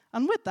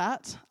And with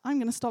that, I'm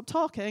going to stop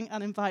talking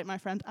and invite my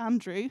friend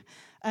Andrew.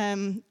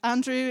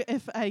 Andrew,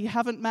 if you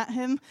haven't met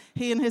him,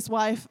 he and his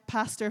wife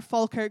pastor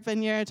Falkirk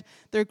Vineyard.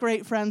 They're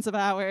great friends of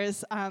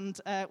ours, and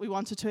we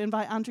wanted to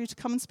invite Andrew to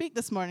come and speak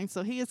this morning,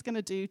 so he is going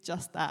to do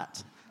just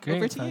that. Great,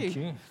 over to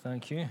you.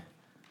 Thank you.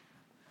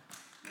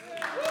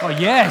 Oh,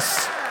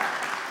 yes!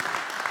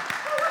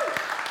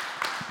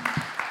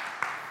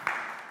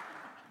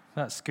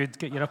 That's good.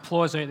 Get your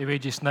applause out of the way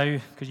just now,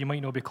 because you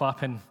might not be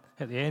clapping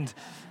at the end.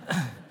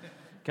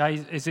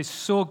 Guys, it's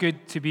so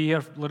good to be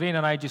here. Lorraine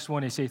and I just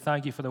want to say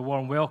thank you for the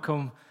warm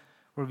welcome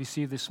we've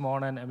received this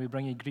morning, and we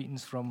bring you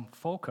greetings from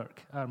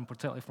Falkirk, and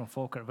particularly from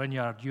Falkirk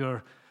Vineyard,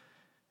 your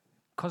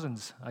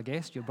cousins, I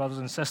guess, your brothers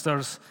and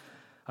sisters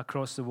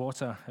across the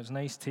water. It was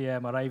nice to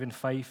arrive in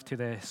Fife to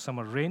the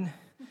summer rain.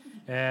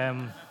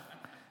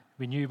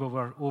 We knew we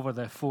were over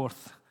the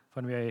Forth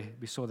when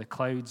we saw the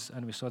clouds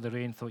and we saw the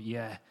rain, thought,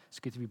 yeah,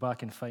 it's good to be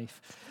back in Fife.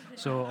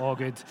 So all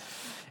good.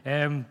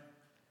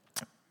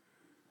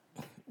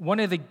 One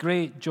of the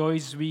great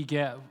joys we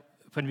get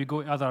when we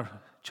go to other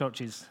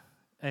churches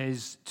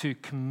is to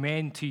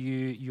commend to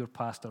you your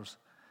pastors,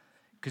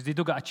 because they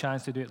don't get a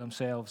chance to do it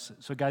themselves.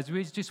 So guys,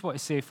 we just want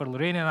to say for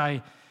Lorraine and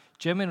I,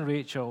 Jim and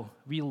Rachel,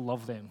 we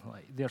love them.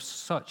 They're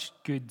such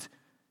good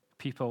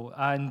people.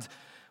 And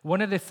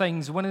one of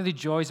the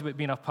joys about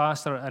being a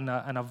pastor in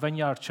a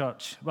vineyard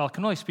church, well, I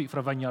can only speak for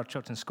a vineyard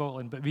church in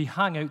Scotland, but we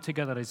hang out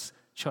together as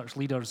church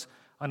leaders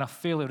on a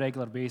fairly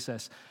regular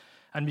basis.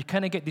 And we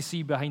kind of get to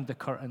see behind the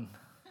curtain,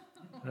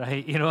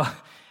 right?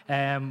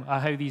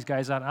 How these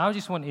guys are. And I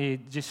just want to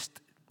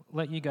just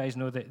let you guys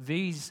know that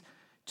these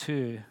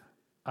two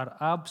are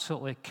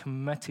absolutely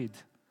committed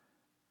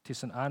to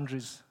St.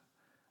 Andrews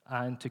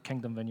and to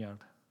Kingdom Vineyard.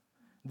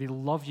 They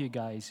love you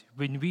guys.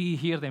 When we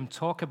hear them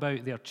talk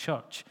about their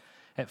church,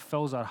 it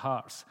fills our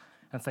hearts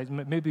and think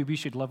maybe we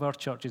should love our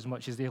church as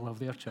much as they love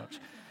their church.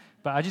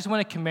 But I just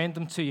want to commend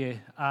them to you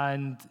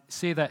and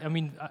say that,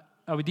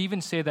 I would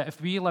even say that if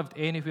we lived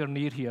anywhere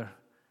near here,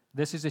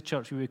 this is the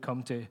church we would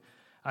come to,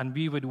 and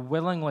we would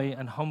willingly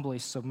and humbly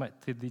submit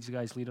to these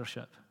guys'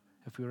 leadership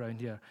if we were around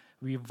here.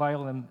 We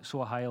value them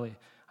so highly.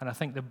 And I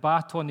think the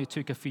baton they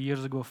took a few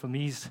years ago from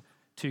these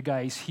two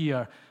guys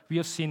here, we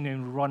have seen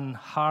them run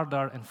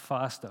harder and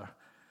faster,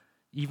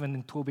 even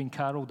than Toby and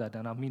Carol did.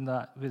 And I mean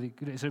that really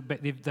good.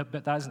 But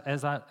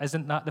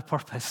isn't that the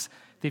purpose?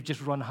 They've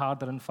just run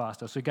harder and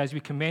faster. So guys, we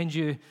commend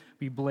you,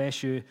 we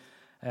bless you.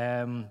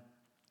 And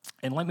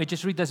let me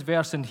just read this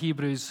verse in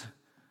Hebrews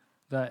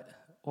that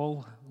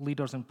all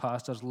leaders and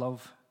pastors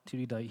love to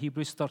read out.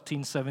 Hebrews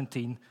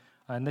 13:17,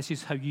 and this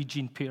is how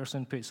Eugene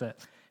Peterson puts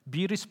it.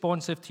 Be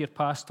responsive to your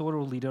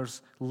pastoral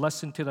leaders,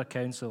 listen to their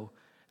counsel.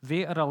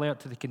 They are alert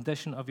to the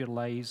condition of your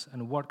lives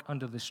and work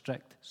under the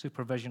strict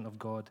supervision of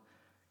God.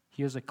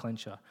 Here's a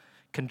clincher.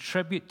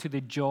 Contribute to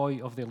the joy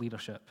of their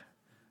leadership,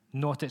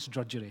 not its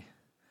drudgery.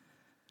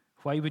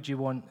 Why would you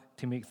want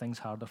to make things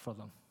harder for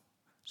them?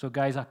 So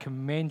guys, I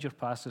commend your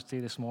pastors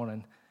today this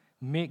morning.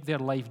 Make their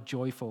life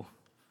joyful.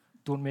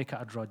 Don't make it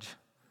a drudge.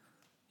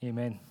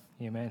 Amen.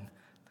 Amen.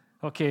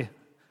 Okay,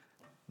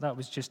 that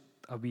was just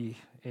a wee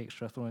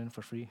extra thrown in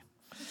for free.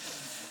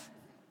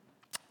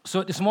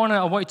 So this morning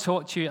I want to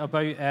talk to you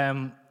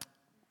about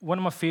one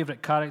of my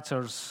favorite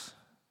characters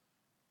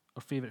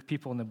or favorite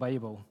people in the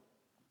Bible.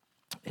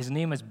 His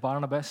name is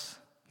Barnabas.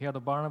 You heard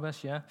of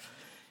Barnabas, yeah?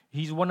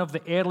 He's one of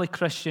the early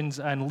Christians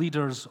and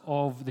leaders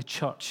of the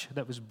church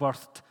that was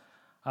birthed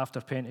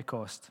after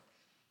Pentecost.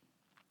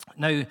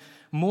 Now,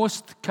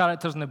 most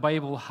characters in the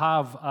Bible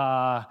have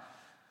a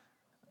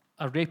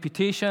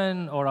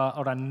reputation or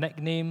a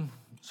nickname.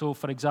 So,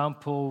 for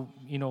example,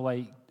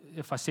 like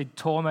if I said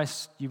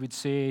Thomas, you would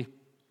say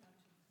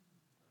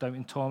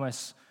Doubting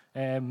Thomas.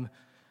 What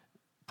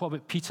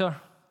about Peter?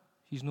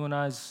 He's known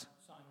as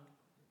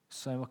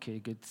Simon. Okay,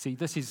 good. See,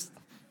 this is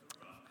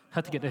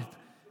had to get the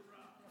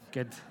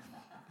good.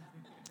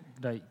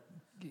 Right,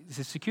 this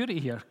is security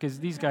here because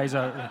these guys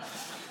are.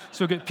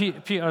 So we got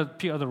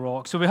Peter the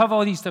Rock. So we have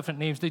all these different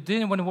names. Do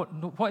anyone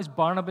know what is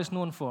Barnabas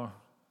known for?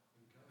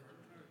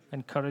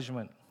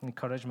 Encouragement.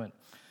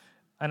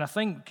 And I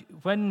think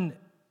when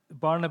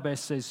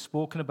Barnabas is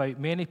spoken about,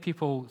 many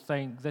people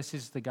think this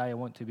is the guy I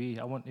want to be.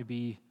 I want to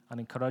be an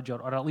encourager,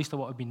 or at least I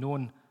want to be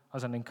known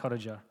as an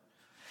encourager.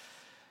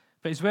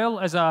 But as well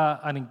as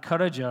an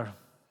encourager,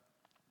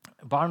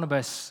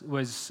 Barnabas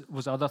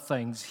was other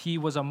things. He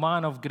was a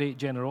man of great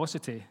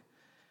generosity.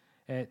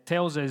 It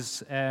tells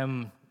us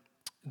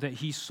that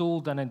he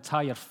sold an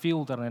entire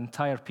field or an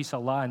entire piece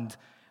of land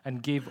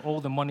and gave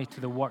all the money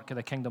to the work of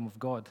the kingdom of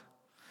God.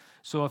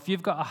 So if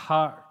you've got a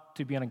heart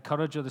to be an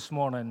encourager this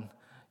morning,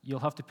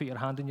 you'll have to put your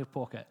hand in your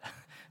pocket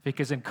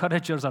because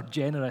encouragers are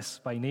generous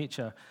by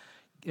nature.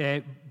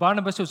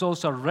 Barnabas was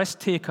also a risk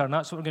taker, and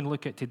that's what we're going to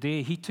look at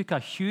today. He took a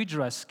huge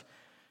risk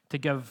to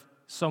give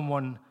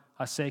someone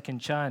a second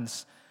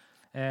chance.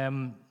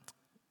 The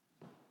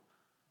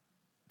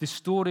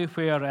story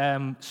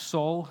where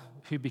Saul,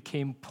 who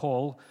became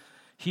Paul,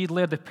 he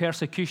led the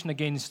persecution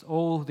against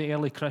all the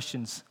early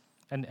Christians.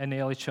 in the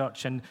early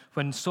church. And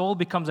when Saul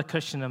becomes a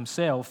Christian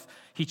himself,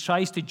 he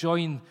tries to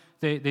join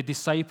the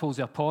disciples,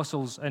 the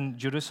apostles in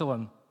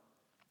Jerusalem.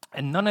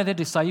 And none of the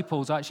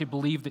disciples actually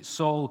believed that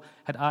Saul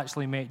had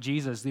actually met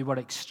Jesus. They were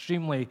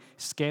extremely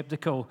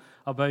skeptical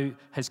about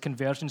his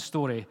conversion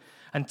story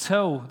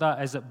until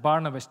that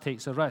Barnabas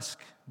takes a risk.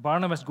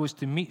 Barnabas goes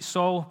to meet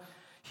Saul,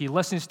 he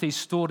listens to his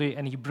story,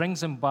 and he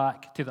brings him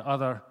back to the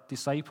other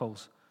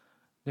disciples.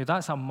 Now,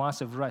 that's a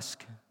massive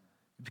risk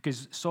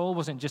because Saul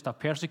wasn't just a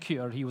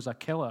persecutor, he was a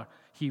killer.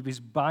 He was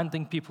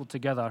banding people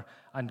together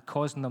and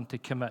causing them to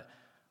commit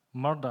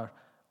murder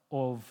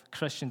of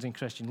Christians and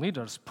Christian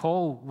leaders.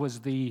 Paul was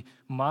the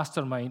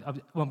mastermind.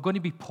 I'm going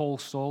to be Paul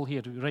Saul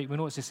here, right? We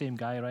know it's the same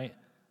guy, right?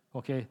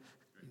 Okay.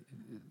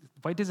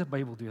 Why does the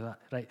Bible do that?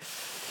 Right.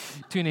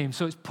 Two names.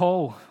 So it's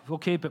Paul,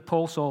 okay, but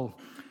Paul Saul.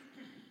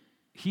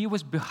 He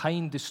was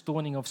behind the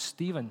stoning of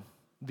Stephen,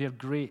 their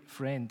great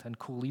friend and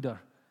co-leader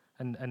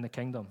in the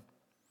kingdom.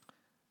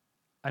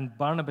 And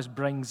Barnabas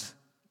brings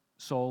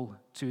Saul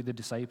to the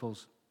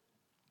disciples.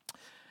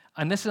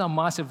 And this is a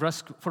massive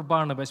risk for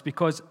Barnabas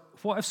because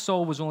what if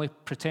Saul was only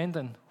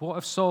pretending? What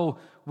if Saul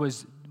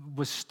was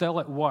still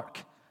at work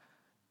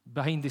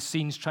behind the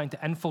scenes trying to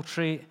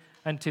infiltrate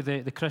into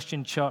the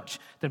Christian church?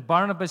 Then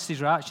Barnabas'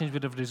 reactions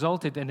would have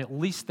resulted in at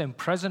least the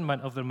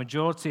imprisonment of the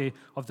majority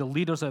of the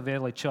leaders of the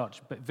early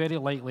church, but very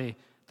likely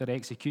their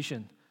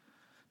execution.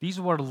 These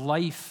were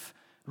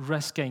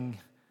life-risking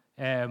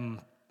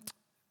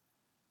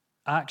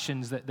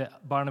actions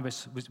that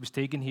Barnabas was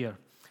taking here.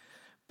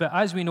 But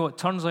as we know, it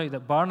turns out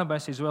that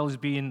Barnabas, as well as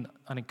being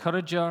an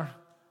encourager,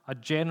 a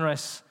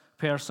generous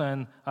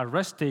person, a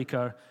risk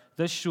taker,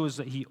 this shows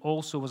that he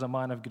also was a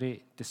man of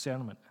great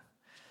discernment.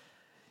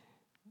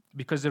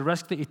 Because the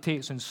risk that he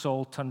takes on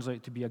Saul turns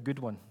out to be a good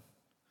one.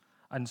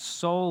 And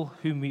Saul,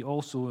 whom we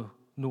also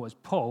know as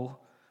Paul,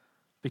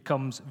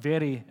 becomes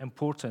very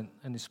important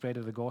in the spread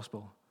of the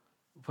gospel,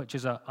 which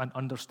is an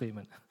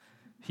understatement.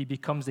 He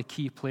becomes the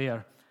key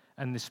player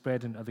in the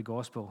spreading of the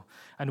gospel.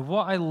 And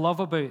what I love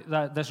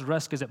about this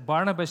risk is that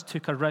Barnabas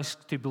took a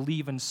risk to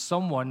believe in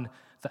someone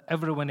that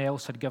everyone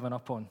else had given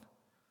up on.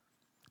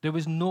 There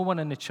was no one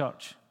in the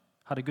church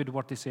had a good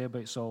word to say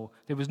about Saul.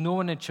 There was no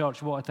one in the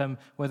church wanted him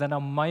within a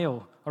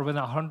mile or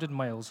within 100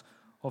 miles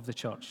of the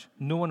church.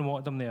 No one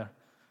wanted him there.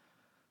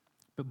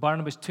 But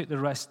Barnabas took the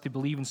risk to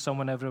believe in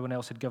someone everyone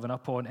else had given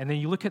up on. And then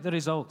you look at the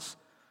results.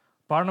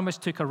 Barnabas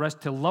took a risk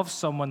to love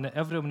someone that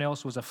everyone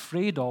else was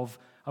afraid of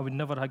and would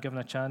never have given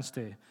a chance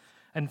to.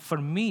 And for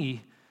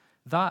me,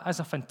 that is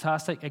a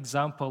fantastic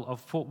example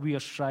of what we are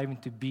striving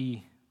to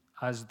be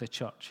as the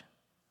church.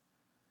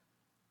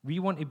 We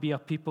want to be a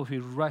people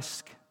who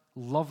risk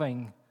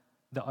loving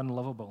the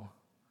unlovable.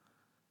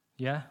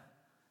 Yeah?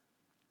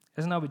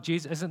 Isn't that what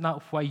Jesus, isn't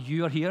that why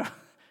you are here?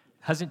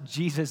 Hasn't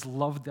Jesus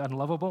loved the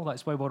unlovable?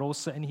 That's why we're all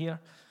sitting here.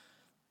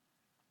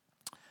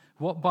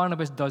 What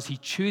Barnabas does, he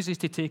chooses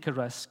to take a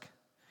risk.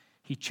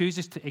 He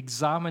chooses to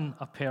examine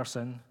a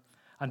person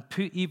and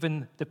put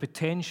even the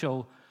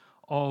potential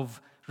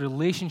of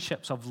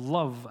relationships of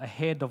love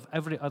ahead of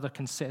every other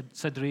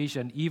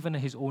consideration, even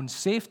his own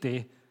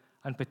safety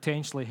and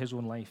potentially his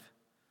own life.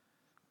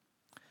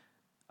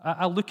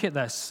 I look at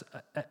this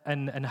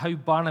and how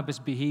Barnabas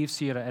behaves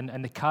here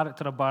and the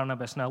character of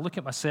Barnabas, and I look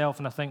at myself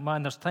and I think,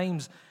 man, there's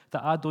times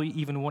that I don't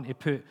even want to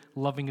put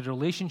loving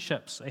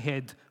relationships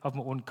ahead of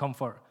my own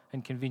comfort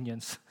and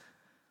convenience.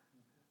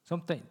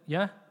 Something,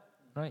 yeah?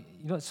 Right?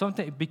 You know,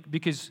 something,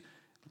 because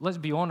let's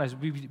be honest,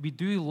 we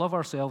do love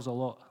ourselves a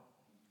lot.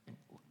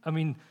 I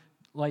mean,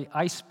 like,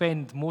 I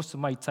spend most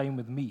of my time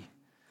with me,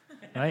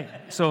 right?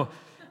 So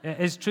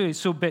it's true.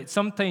 So, but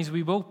sometimes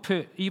we will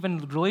put, even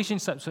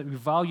relationships that we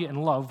value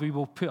and love, we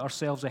will put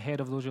ourselves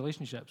ahead of those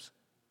relationships.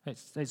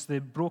 It's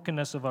the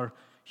brokenness of our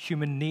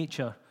human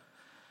nature.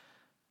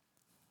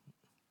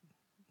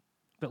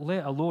 But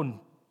let alone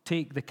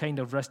take the kind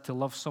of risk to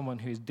love someone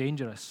who is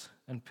dangerous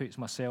and puts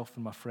myself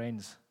and my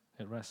friends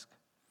at risk.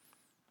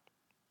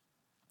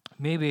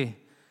 Maybe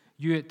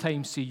you at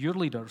times see your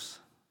leaders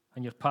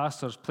and your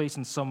pastors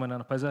placing someone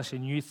in a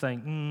position you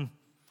think,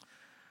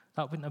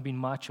 that wouldn't have been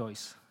my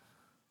choice.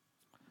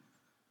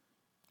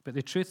 But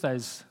the truth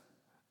is,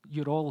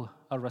 you're all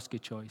a risky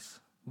choice.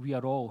 We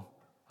are all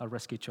a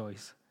risky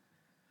choice.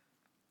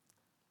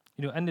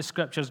 You know, in the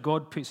scriptures,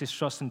 God puts his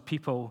trust in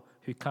people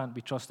who can't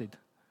be trusted.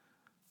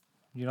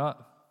 You know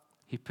what?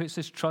 He puts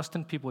his trust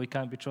in people who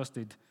can't be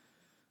trusted.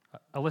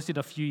 I listed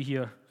a few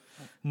here.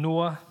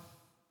 Noah,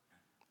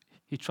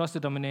 he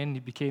trusted him and then he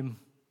became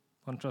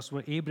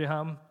untrustworthy.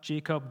 Abraham,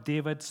 Jacob,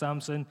 David,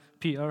 Samson,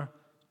 Peter,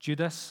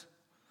 Judas,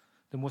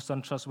 the most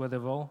untrustworthy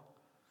of all.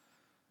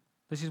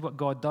 This is what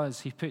God does.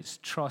 He puts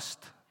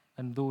trust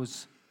in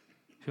those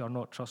who are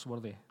not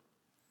trustworthy.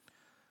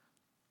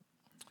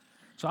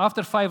 So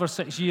after 5 or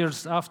 6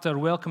 years after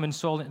welcoming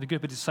Saul into the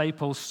group of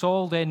disciples,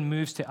 Saul then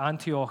moves to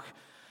Antioch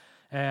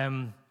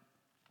and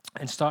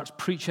starts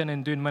preaching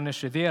and doing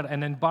ministry there.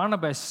 And then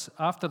Barnabas,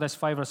 after this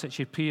 5 or 6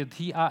 year period,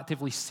 he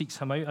actively seeks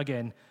him out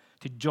again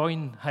to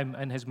join him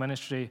in his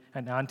ministry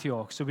in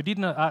Antioch. So we read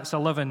in Acts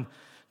 11,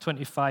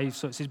 25.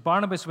 So it says,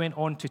 Barnabas went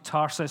on to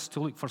Tarsus to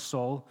look for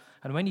Saul,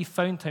 and when he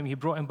found him, he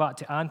brought him back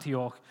to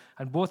Antioch,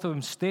 and both of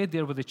them stayed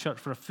there with the church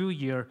for a full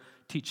year,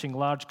 teaching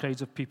large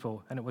crowds of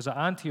people. And it was at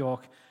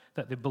Antioch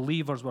that the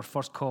believers were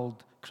first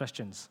called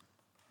Christians.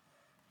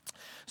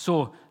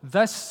 So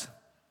this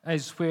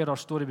is where our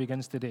story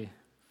begins today.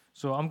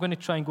 So I'm going to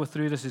try and go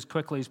through this as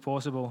quickly as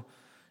possible.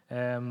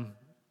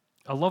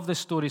 I love this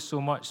story so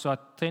much, so I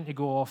tend to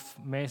go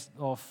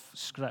off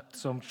script.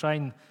 So I'm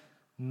trying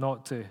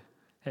not to.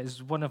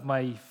 It's one of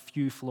my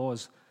few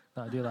flaws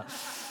that I do that.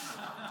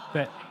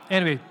 But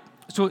anyway,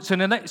 so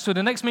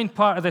the next main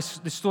part of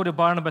the story of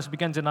Barnabas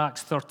begins in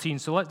Acts 13.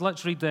 So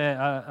let's read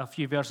a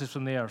few verses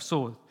from there.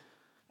 So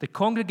the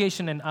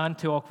congregation in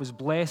Antioch was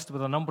blessed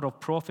with a number of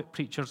prophet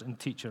preachers and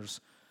teachers.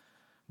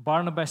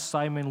 Barnabas,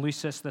 Simon,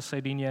 Lucius the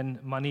Cyrenian,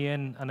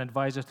 Manaen, an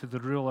advisor to the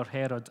ruler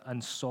Herod,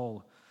 and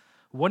Saul.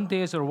 One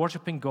day as they were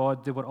worshipping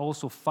God, they were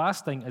also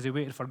fasting as they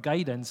waited for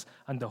guidance,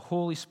 and the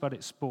Holy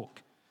Spirit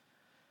spoke.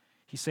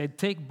 He said,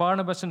 "Take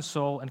Barnabas and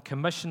Saul and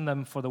commission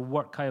them for the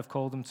work I have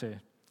called them to."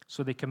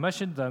 So they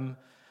commissioned them,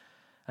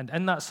 and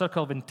in that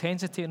circle of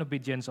intensity and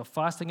obedience, of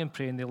fasting and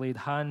praying, they laid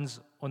hands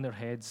on their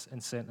heads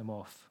and sent them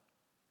off.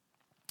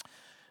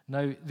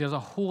 Now, there's a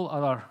whole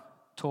other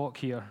talk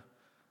here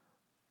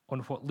on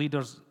what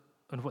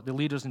the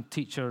leaders and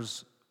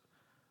teachers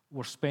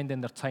were spending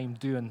their time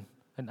doing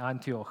in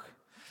Antioch,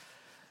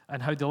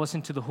 and how they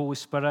listened to the Holy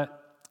Spirit,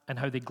 and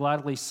how they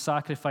gladly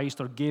sacrificed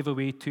or gave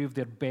away two of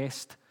their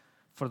best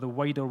for the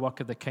wider work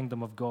of the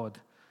kingdom of God.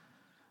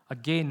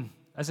 Again,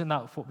 isn't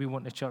that what we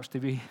want the church to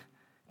be?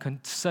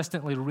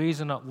 Consistently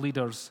raising up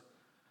leaders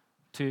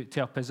to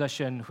a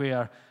position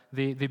where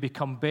they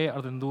become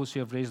better than those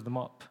who have raised them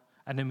up,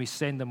 and then we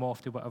send them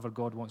off to whatever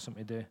God wants them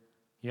to do.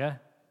 Yeah?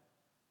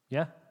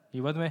 Yeah?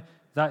 You with me?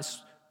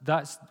 That's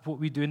what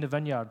we do in the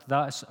vineyard.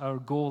 That's our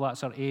goal,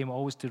 that's our aim,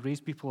 always to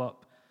raise people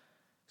up,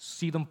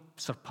 see them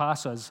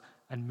surpass us,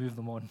 and move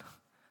them on.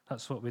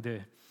 That's what we do.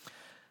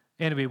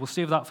 Anyway, we'll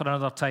save that for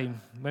another time.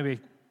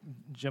 Maybe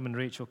Jim and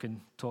Rachel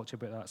can talk to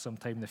you about that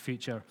sometime in the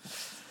future.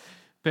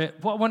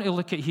 But what I want to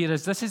look at here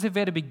is this is the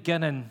very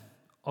beginning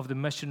of the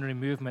missionary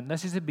movement.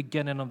 This is the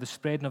beginning of the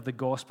spreading of the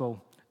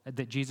gospel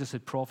that Jesus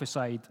had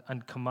prophesied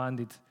and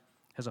commanded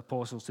his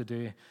apostles to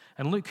do.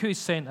 And look who's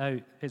sent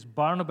out. It's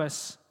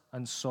Barnabas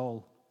and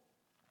Saul.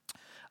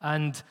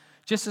 And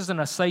just as an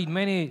aside,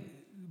 many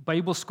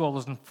Bible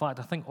scholars, in fact,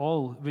 I think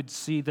all, would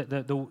see that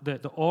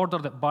the order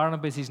that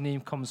Barnabas' name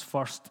comes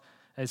first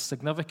is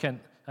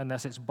significant in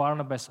this. It's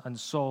Barnabas and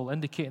Saul,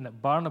 indicating that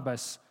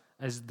Barnabas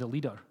is the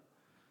leader.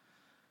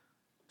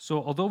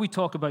 So although we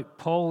talk about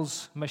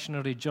Paul's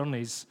missionary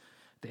journeys,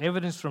 the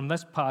evidence from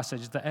this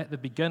passage that at the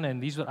beginning,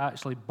 these were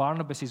actually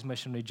Barnabas'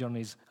 missionary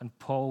journeys, and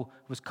Paul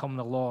was coming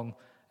along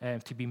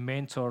to be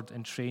mentored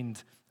and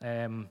trained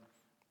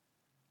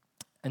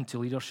into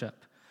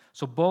leadership.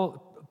 So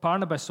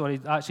Barnabas,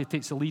 actually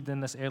takes the lead in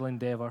this early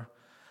endeavor,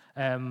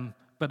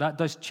 but that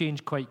does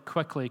change quite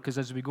quickly, because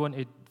as we go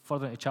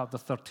further into chapter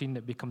 13,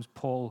 it becomes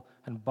Paul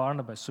and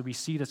Barnabas. So we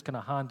see this kind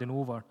of handing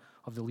over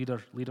of the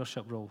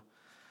leadership role.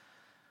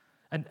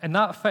 And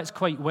that fits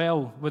quite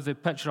well with the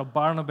picture of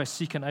Barnabas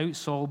seeking out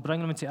Saul,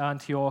 bringing him into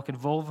Antioch,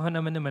 involving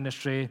him in the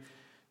ministry,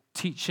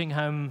 teaching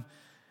him,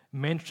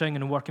 mentoring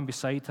and working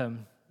beside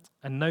him.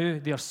 And now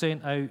they are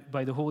sent out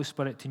by the Holy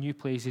Spirit to new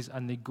places,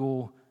 and they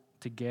go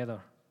together.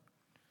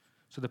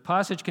 So the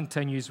passage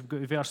continues. We've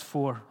got verse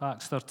 4,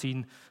 Acts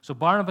 13. So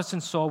Barnabas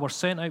and Saul were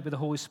sent out by the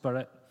Holy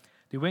Spirit.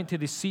 They went to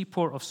the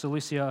seaport of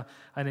Cilicia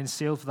and then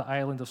sailed for the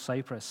island of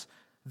Cyprus.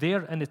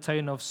 There in the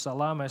town of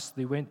Salamis,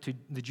 they went to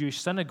the Jewish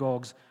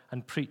synagogues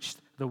and preached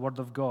the word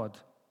of God.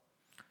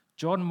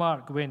 John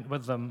Mark went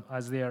with them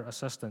as their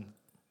assistant.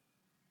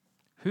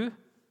 Who?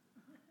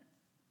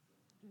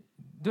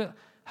 When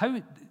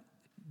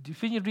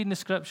you're reading the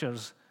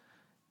scriptures,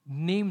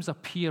 names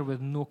appear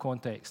with no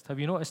context. Have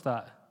you noticed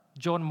that?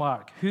 John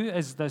Mark. Who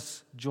is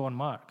this John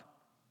Mark?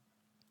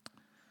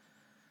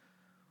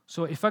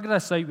 So to figure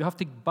this out, we have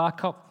to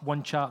back up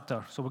one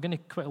chapter. So we're going to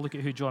quickly look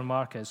at who John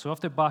Mark is. So we have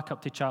to back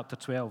up to chapter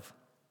 12.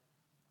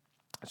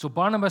 So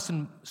Barnabas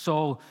and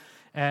Saul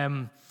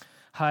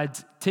had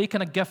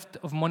taken a gift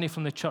of money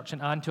from the church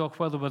in Antioch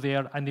while they were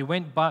there, and they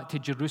went back to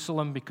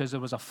Jerusalem because there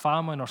was a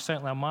famine or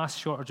certainly a mass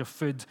shortage of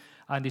food,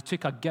 and they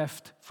took a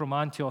gift from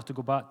Antioch to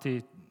go back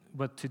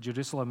to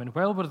Jerusalem. And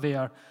while we're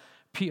there,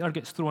 Peter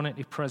gets thrown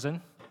into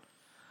prison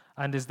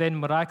and is then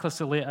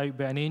miraculously let out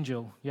by an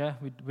angel. Yeah,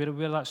 we're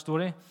aware of that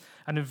story.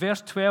 And in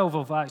verse 12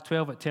 of Acts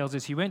 12, it tells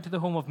us, he went to the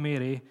home of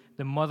Mary,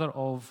 the mother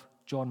of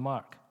John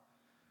Mark,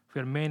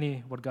 where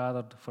many were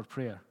gathered for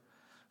prayer.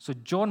 So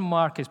John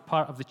Mark is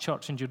part of the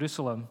church in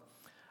Jerusalem,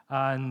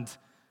 and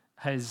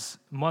his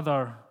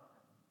mother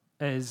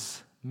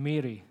is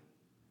Mary.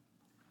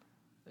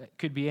 It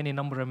could be any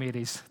number of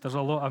Marys. There's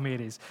a lot of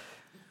Marys.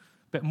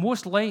 But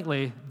most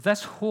likely,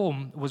 this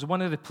home was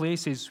one of the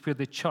places where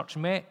the church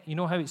met. You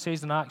know how it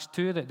says in Acts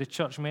 2 that the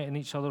church met in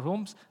each other's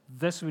homes?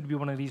 This would be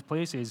one of these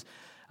places.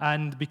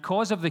 And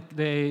because of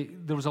there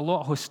was a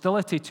lot of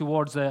hostility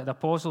towards the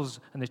apostles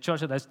and the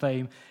church at this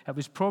time, it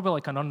was probably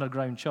like an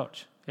underground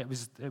church.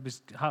 It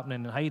was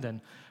happening in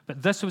hiding.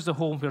 But this was the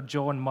home where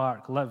John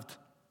Mark lived.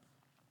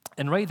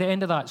 And right at the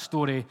end of that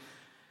story,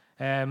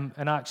 in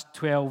Acts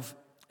 12,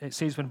 it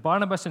says, when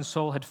Barnabas and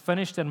Saul had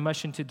finished their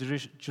mission to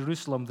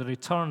Jerusalem, they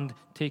returned,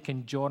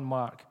 taking John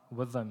Mark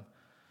with them.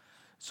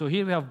 So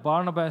here we have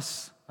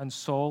Barnabas and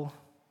Saul,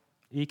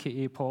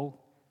 a.k.a. Paul.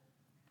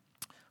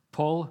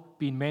 Paul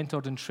being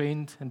mentored and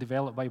trained and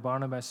developed by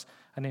Barnabas.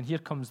 And then here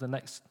comes the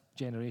next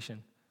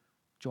generation,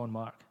 John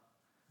Mark.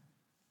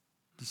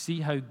 Do you see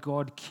how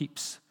God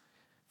keeps,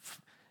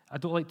 I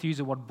don't like to use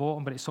the word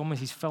bottom, but it's almost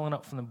he's filling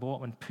up from the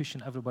bottom and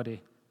pushing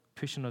everybody,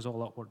 pushing us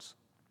all upwards.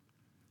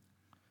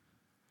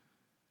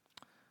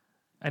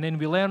 And then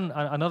we learn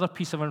another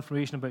piece of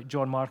information about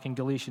John Mark in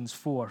Galatians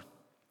 4.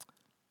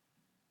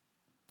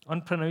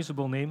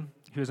 Unpronounceable name,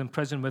 who is in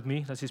prison with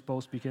me, this is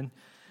Paul speaking,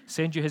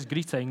 send you his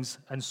greetings,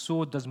 and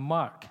so does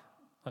Mark.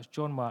 That's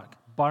John Mark,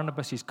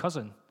 Barnabas'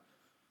 cousin.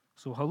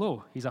 So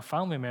hello, he's a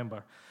family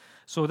member.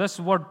 So this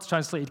word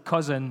translated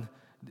cousin,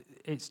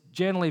 it's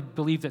generally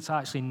believed it's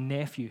actually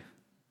nephew.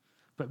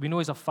 But we know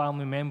he's a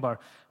family member.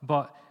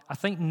 But I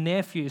think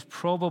nephew is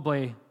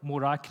probably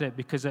more accurate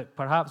because it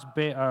perhaps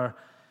better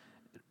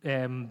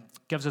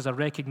gives us a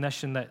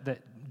recognition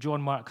that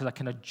John Mark is a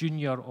kind of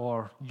junior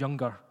or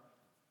younger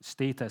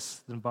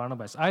status than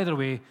Barnabas. Either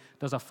way,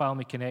 there's a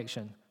family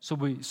connection.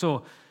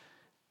 So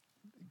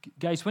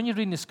guys, when you're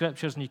reading the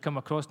scriptures and you come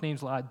across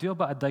names like that, do a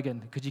bit of digging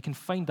because you can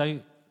find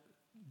out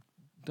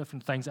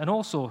different things. And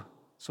also,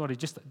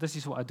 this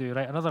is what I do,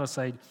 right? Another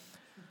aside.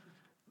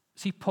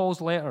 See, Paul's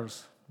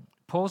letters.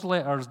 Paul's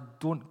letters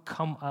don't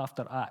come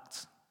after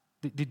Acts.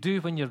 They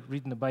do when you're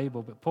reading the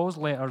Bible, but Paul's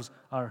letters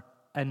are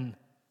in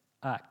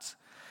Acts.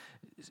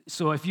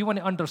 So if you want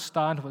to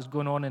understand what's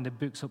going on in the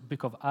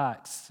book of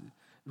Acts,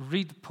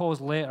 read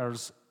Paul's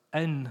letters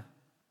in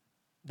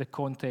the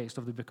context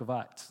of the book of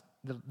Acts.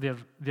 They're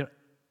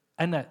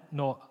in it,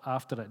 not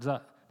after it.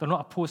 They're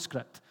not a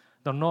postscript.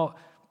 They're not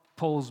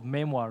Paul's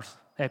memoirs.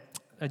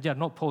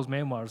 Not Paul's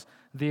memoirs.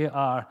 They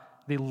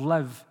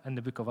live in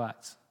the book of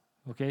Acts.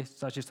 Okay, so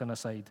that's just an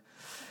aside.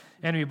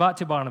 Anyway, back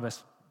to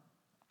Barnabas.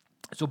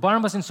 So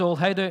Barnabas and Saul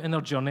head out on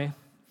their journey,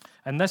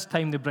 and this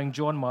time they bring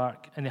John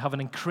Mark, and they have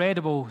an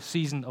incredible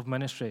season of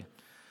ministry.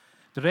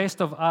 The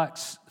rest of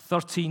Acts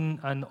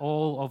 13 and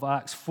all of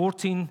Acts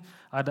 14,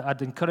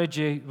 I'd encourage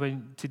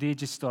you today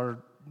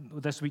or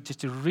this week just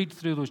to read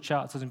through those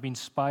chapters and be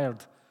inspired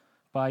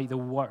by the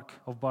work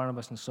of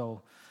Barnabas and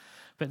Saul.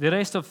 But the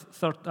rest of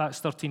Acts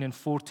 13 and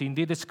 14,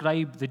 they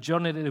describe the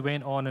journey that they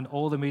went on and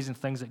all the amazing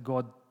things that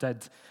God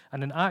did.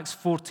 And in Acts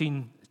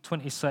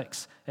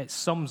 14:26, it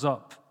sums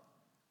up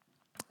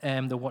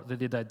the work that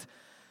they did.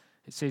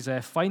 It says,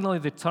 finally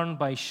they turned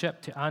by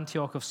ship to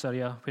Antioch of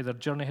Syria, where their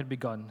journey had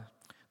begun.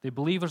 The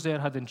believers there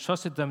had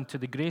entrusted them to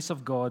the grace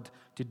of God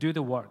to do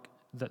the work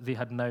that they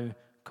had now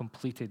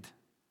completed.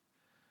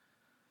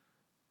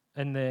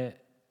 In the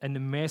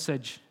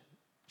Message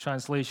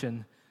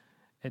translation,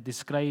 it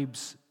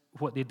describes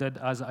what they did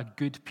as a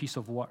good piece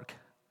of work.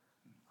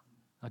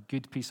 A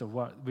good piece of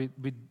work.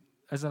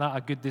 Isn't that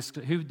a good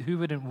description? Who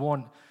wouldn't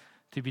want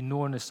to be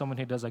known as someone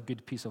who does a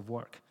good piece of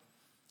work?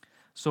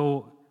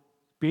 So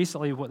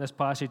basically what this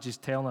passage is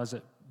telling us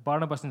that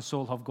Barnabas and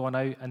Saul have gone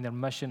out and their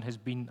mission has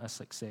been a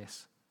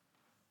success.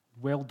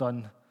 Well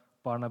done,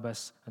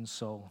 Barnabas and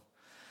Saul.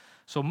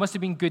 So it must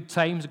have been good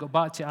times. They got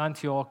back to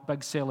Antioch,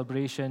 big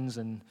celebrations,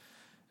 and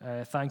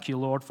thank you,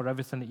 Lord, for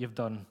everything that you've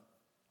done.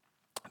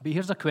 But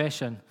here's a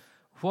question.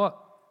 What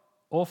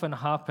often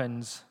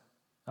happens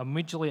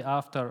immediately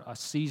after a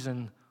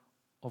season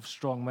of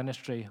strong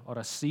ministry or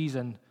a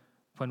season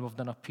when we've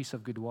done a piece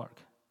of good work?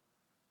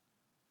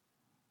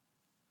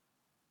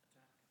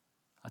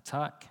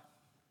 Attack.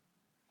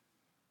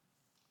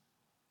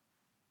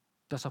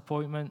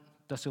 Disappointment,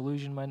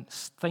 disillusionment,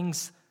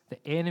 things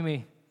the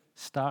enemy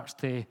starts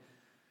to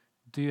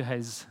do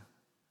his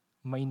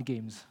mind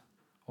games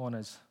on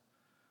us.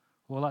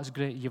 Well, that's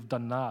great, you've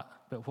done that,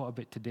 but what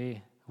about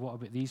today? What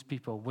about these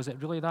people? Was it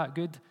really that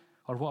good?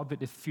 Or what about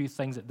the few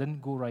things that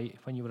didn't go right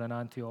when you were in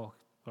Antioch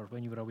or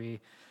when you were away?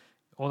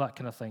 All that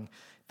kind of thing.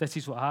 This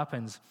is what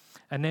happens.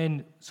 And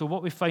then, so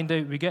what we find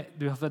out,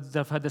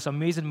 they've had this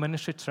amazing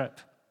ministry trip,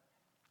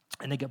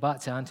 and they get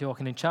back to Antioch.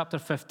 And in chapter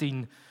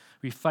 15,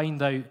 we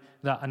find out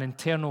that an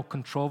internal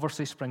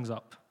controversy springs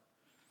up.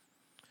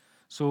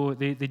 So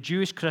the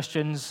Jewish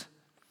Christians,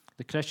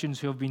 the Christians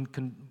who have been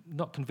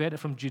not converted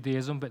from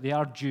Judaism, but they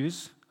are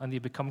Jews, and they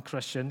become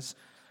Christians,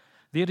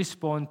 they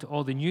respond to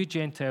all the new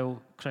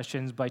Gentile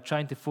Christians by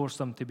trying to force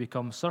them to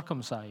become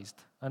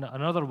circumcised. And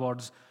in other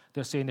words,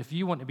 they're saying, if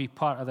you want to be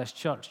part of this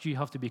church, you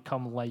have to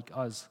become like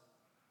us.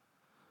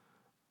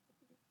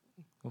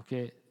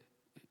 Okay,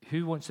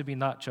 who wants to be in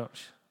that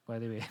church, by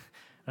the way?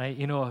 Right?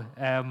 You know,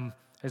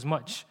 as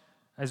much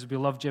as we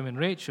love Jim and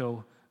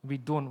Rachel, we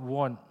don't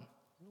want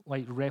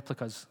like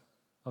replicas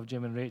of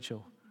Jim and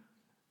Rachel.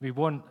 We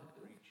want,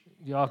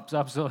 yeah,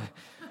 absolutely.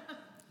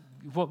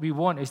 What we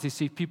want is to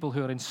see people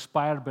who are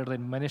inspired by their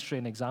ministry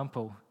and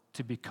example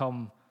to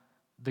become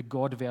the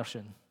God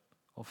version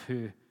of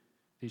who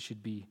they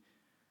should be.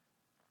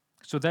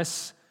 So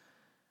this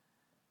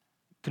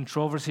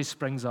controversy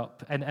springs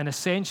up. And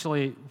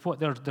essentially what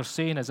they're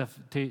saying is if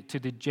to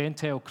the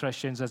Gentile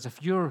Christians is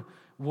if you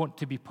want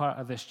to be part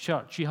of this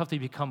church, you have to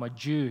become a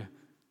Jew,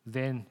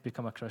 then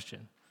become a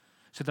Christian.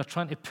 So they're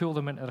trying to pull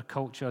them into their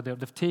culture.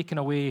 They've taken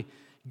away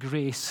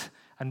grace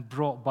and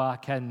brought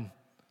back in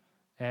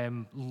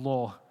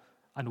law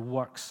and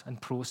works and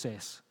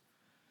process.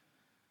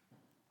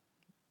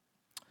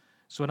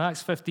 So in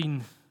Acts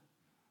 15,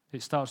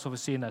 it starts off with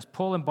saying this: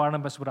 Paul and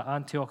Barnabas were at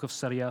Antioch of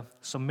Syria.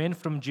 Some men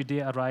from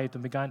Judea arrived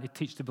and began to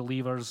teach the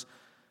believers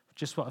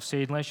just what I've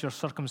said. Unless you're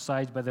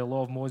circumcised by the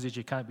law of Moses,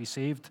 you can't be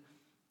saved.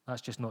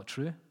 That's just not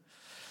true.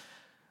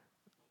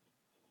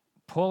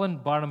 Paul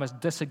and Barnabas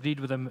disagreed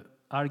with them,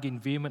 arguing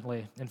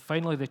vehemently, and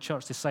finally the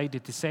church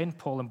decided to send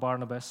Paul and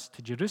Barnabas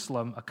to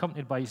Jerusalem,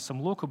 accompanied by some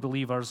local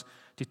believers,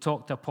 to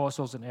talk to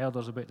apostles and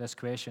elders about this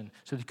question.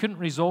 So they couldn't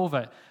resolve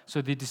it,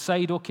 so they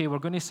decide, okay, we're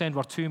going to send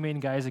our two main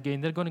guys again.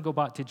 They're going to go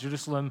back to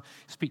Jerusalem,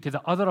 speak to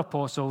the other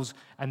apostles,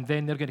 and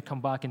then they're going to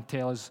come back and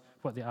tell us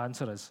what the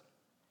answer is.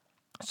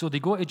 So they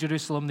go to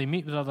Jerusalem, they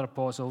meet with other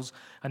apostles,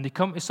 and they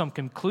come to some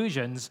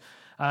conclusions,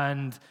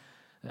 and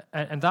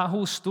that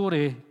whole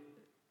story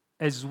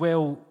is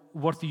well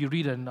worth you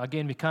reading.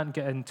 Again, we can't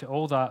get into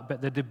all that,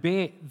 but the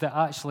debate that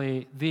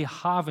actually they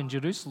have in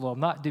Jerusalem,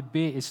 that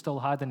debate is still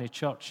had in the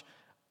church,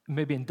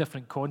 maybe in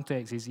different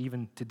contexts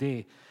even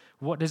today.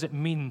 What does it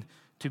mean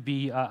to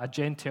be a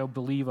Gentile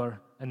believer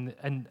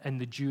in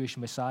the Jewish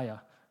Messiah?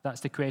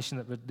 That's the question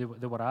that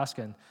they were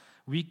asking.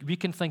 We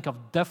can think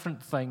of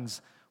different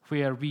things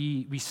where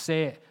we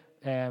set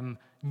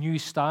new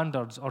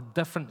standards or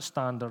different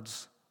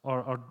standards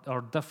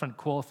or different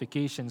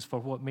qualifications for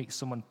what makes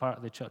someone part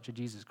of the Church of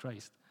Jesus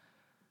Christ.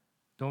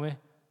 Don't we?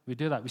 We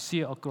do that. We see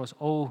it across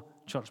all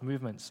church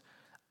movements.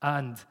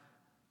 And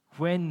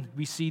when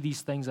we see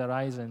these things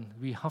arising,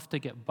 we have to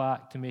get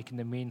back to making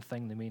the main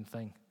thing the main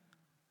thing.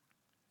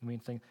 The main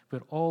thing.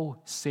 We're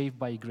all saved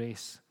by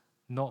grace,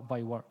 not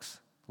by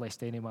works,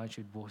 lest any man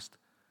should boast.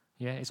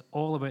 Yeah, it's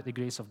all about the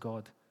grace of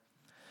God.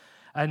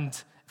 And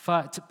in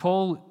fact,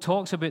 Paul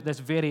talks about this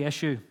very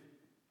issue.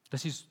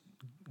 This is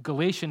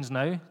Galatians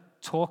now,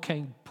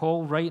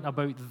 Paul writing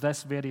about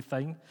this very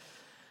thing.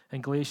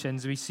 In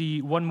Galatians, we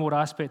see one more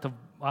aspect of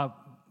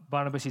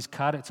Barnabas'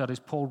 character as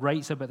Paul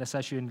writes about this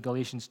issue in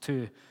Galatians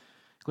 2.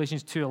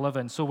 Galatians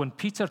 2:11. So when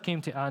Peter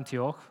came to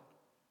Antioch,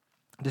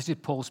 this is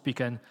Paul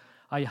speaking,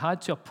 I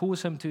had to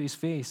oppose him to his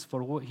face,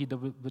 for what he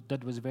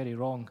did was very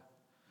wrong.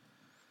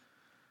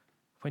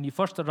 When he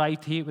first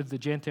arrived, he ate with the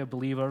Gentile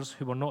believers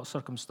who were not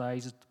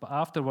circumcised, but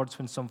afterwards,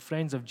 when some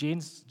friends of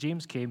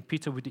James came,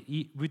 Peter wouldn't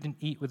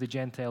eat with the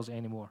Gentiles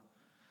anymore.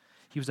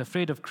 He was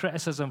afraid of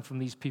criticism from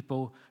these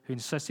people who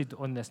insisted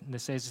on the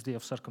necessity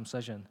of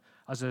circumcision.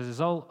 As a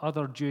result,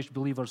 other Jewish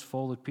believers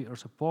followed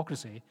Peter's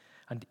hypocrisy,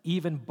 and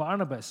even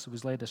Barnabas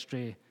was led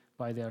astray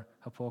by their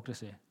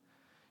hypocrisy.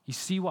 You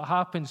see what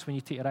happens when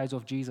you take your eyes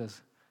off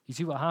Jesus. You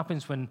see what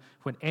happens when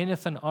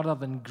anything other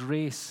than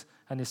grace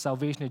and the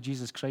salvation of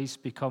Jesus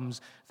Christ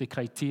becomes the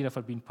criteria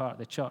for being part of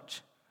the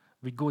church.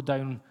 We go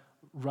down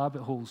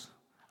rabbit holes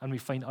and we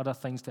find other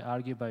things to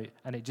argue about,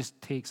 and it just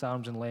takes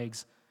arms and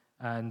legs,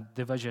 and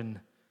division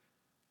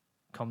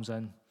comes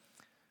in.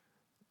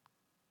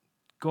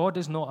 God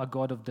is not a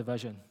God of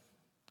division.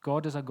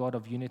 God is a God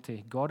of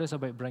unity. God is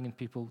about bringing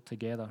people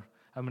together.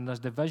 And when there's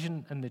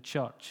division in the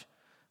church,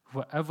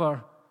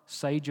 whatever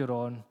side you're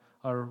on,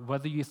 or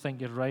whether you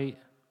think you're right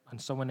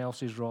and someone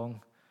else is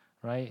wrong,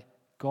 right?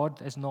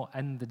 God is not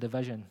in the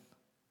division.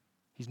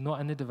 He's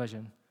not in the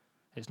division.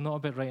 It's not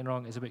about right and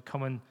wrong. It's about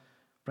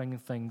bringing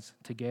things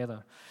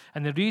together.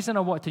 And the reason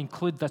I wanted to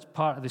include this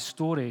part of the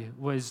story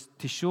was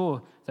to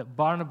show that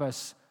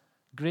Barnabas,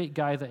 great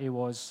guy that he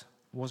was,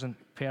 wasn't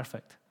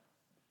perfect.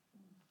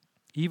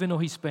 Even though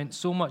he spent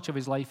so much of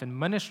his life in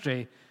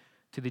ministry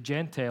to the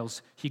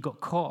Gentiles, he got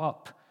caught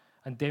up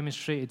and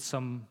demonstrated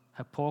some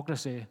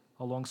hypocrisy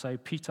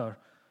alongside Peter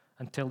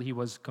until he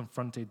was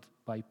confronted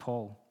by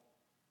Paul.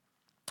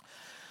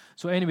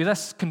 So anyway,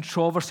 this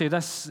controversy,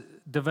 this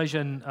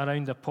division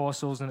around the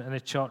apostles and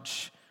the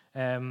church,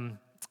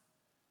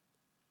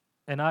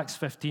 in Acts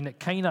 15, it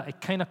kind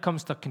of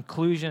comes to a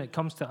conclusion, it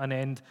comes to an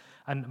end,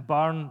 and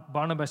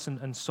Barnabas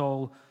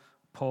and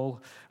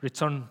Paul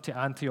return to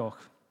Antioch.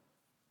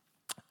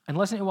 And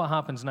listen to what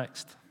happens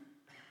next.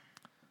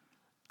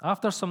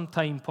 After some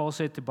time, Paul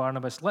said to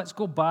Barnabas, let's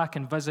go back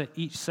and visit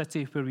each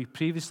city where we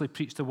previously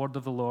preached the word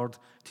of the Lord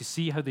to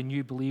see how the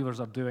new believers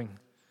are doing.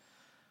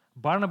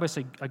 Barnabas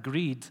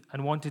agreed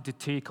and wanted to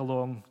take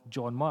along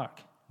John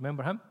Mark.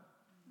 Remember him?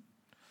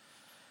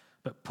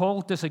 But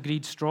Paul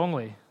disagreed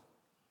strongly,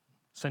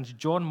 since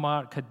John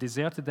Mark had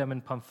deserted them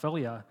in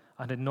Pamphylia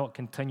and had not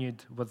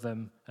continued with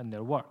them in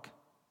their work.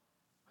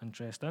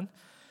 Interesting.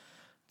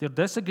 Their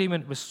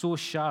disagreement was so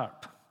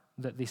sharp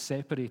that they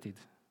separated.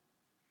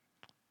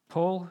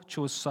 Paul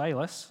chose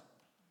Silas,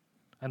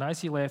 and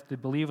as he left, the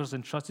believers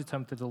entrusted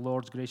him to the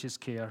Lord's gracious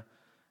care,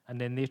 and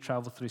then they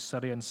traveled through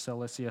Syria and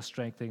Cilicia,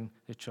 strengthening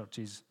the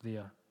churches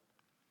there.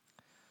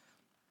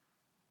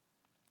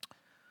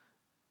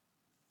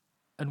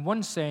 in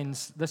one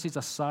sense, this is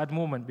a sad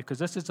moment because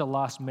this is the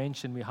last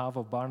mention we have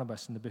of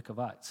Barnabas in the book of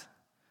Acts.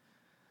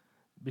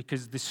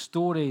 Because the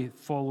story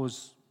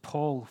follows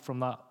Paul from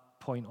that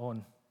point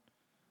on.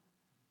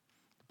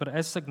 But it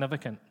is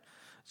significant.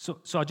 So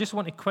I just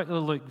want to quickly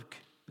look,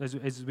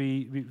 as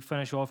we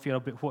finish off here,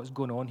 about what's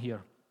going on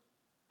here.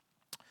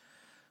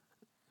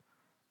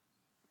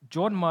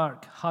 John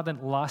Mark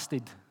hadn't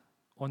lasted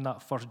on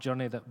that first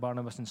journey that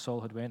Barnabas and Saul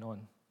had went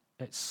on.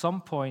 At some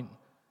point,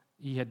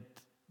 he had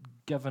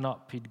given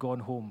up, he'd gone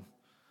home.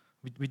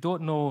 We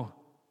don't know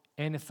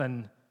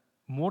anything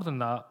more than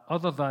that,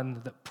 other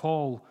than that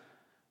Paul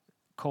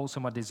calls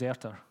him a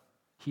deserter.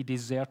 He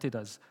deserted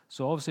us.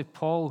 So obviously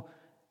Paul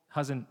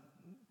hasn't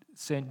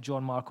sent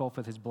John Mark off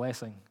with his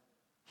blessing.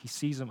 He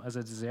sees him as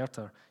a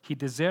deserter. He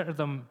deserted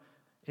them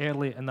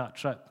early in that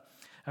trip.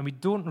 And we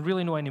don't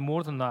really know any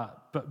more than that,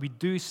 but we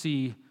do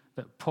see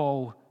that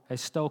Paul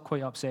is still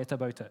quite upset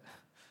about it.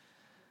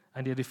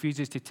 And he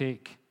refuses to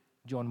take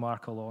John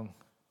Mark along.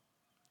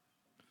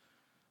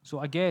 So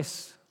I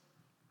guess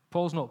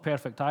Paul's not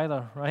perfect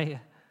either, right?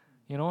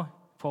 You know,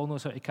 Paul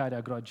knows how to carry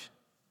a grudge.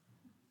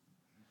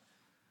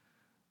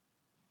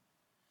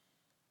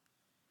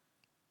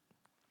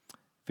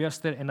 Verse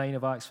 39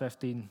 of Acts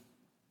 15,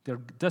 their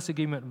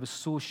disagreement was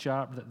so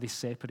sharp that they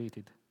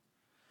separated.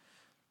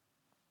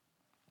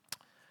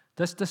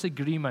 This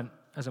disagreement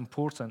is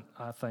important,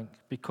 I think,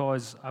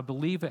 because I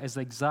believe it is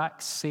the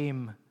exact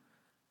same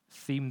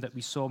theme that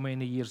we saw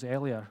many years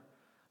earlier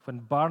when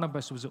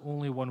Barnabas was the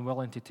only one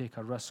willing to take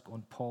a risk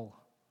on Paul.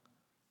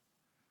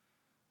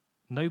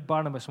 Now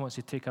Barnabas wants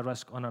to take a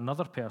risk on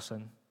another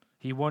person.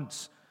 He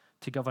wants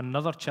to give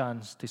another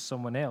chance to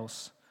someone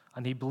else,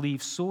 and he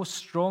believes so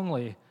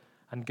strongly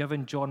in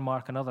giving John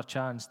Mark another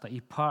chance that he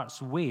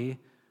parts way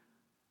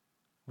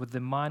with the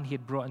man he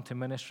had brought into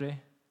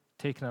ministry,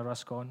 taken a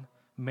risk on,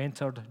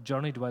 mentored,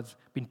 journeyed with,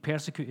 been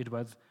persecuted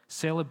with,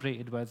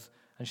 celebrated with,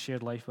 and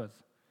shared life with.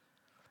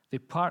 They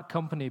part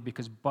company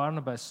because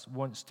Barnabas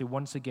wants to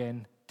once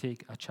again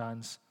take a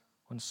chance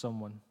on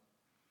someone.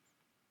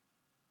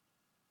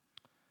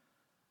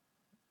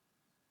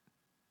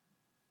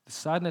 The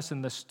sadness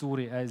in this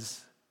story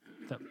is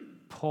that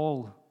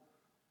Paul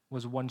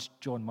was once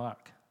John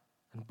Mark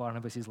in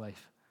Barnabas'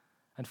 life.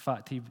 In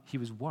fact, he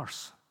was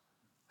worse.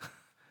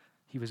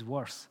 He was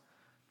worse.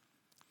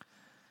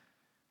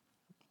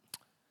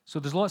 So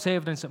there's lots of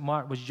evidence that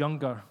Mark was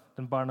younger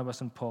than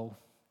Barnabas and Paul.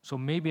 So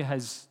maybe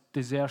his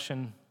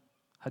desertion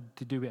had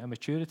to do with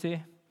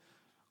immaturity,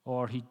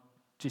 or he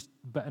just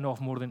bitten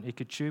off more than he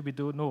could chew. We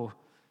don't know.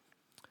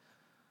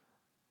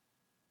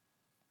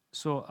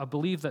 So I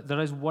believe that there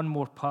is one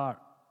more part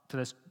to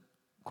this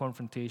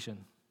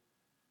confrontation.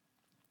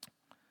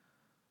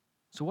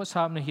 So what's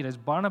happening here is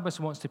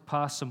Barnabas wants to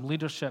pass some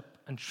leadership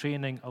and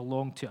training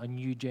along to a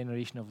new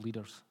generation of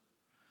leaders.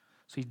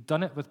 So he's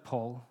done it with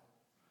Paul,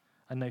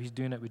 and now he's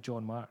doing it with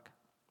John Mark.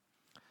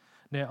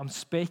 Now, I'm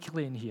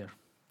speculating here,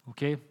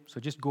 okay? So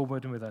just go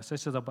with me with this.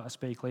 This is a bit of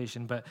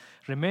speculation, but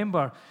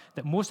remember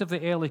that most of the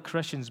early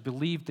Christians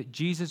believed that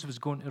Jesus was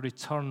going to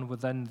return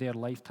within their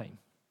lifetime.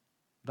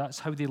 That's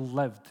how they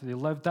lived.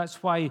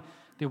 That's why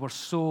they were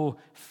so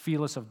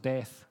fearless of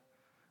death,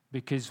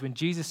 because when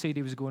Jesus said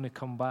he was going to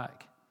come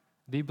back,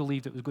 they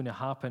believed it was going to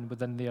happen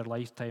within their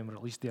lifetime, or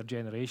at least their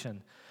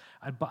generation.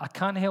 But I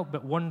can't help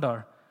but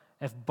wonder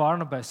if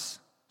Barnabas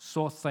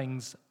saw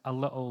things a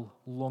little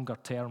longer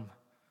term.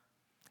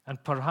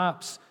 And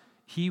perhaps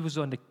he was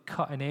on the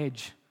cutting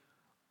edge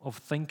of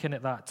thinking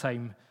at that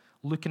time,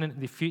 looking into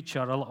the future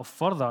a little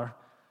further,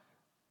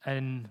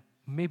 and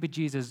maybe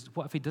Jesus,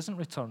 what if he doesn't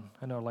return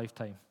in our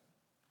lifetime?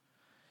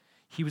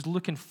 He was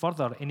looking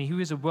further, and he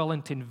was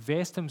willing to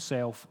invest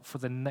himself for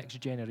the next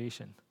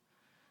generation.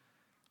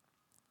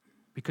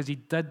 Because he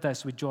did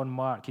this with John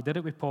Mark. He did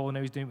it with Paul, and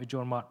now he's doing it with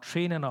John Mark,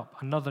 training up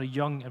another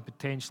young and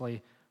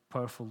potentially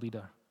powerful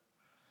leader.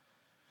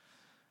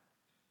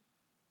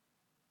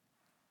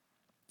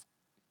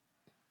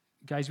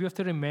 Guys, we have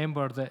to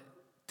remember that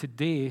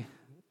today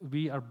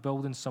we are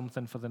building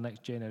something for the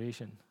next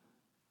generation.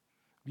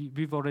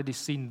 We've already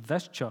seen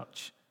this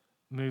church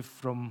move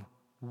from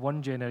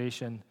one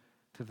generation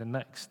to the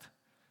next.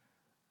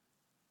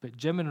 But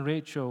Jim and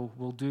Rachel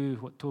will do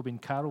what Toby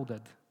and Carol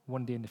did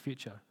one day in the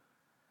future.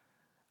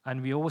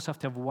 And we always have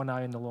to have one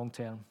eye on the long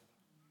term.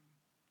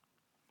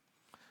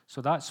 So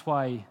that's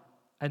why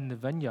in the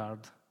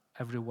vineyard,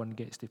 everyone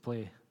gets to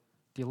play.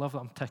 Do you love that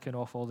I'm ticking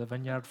off all the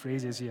vineyard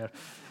phrases here?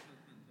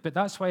 But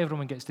that's why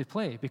everyone gets to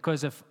play,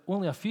 because if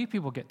only a few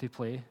people get to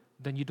play,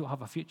 then you don't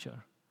have a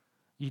future.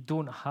 You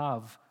don't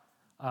have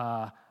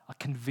a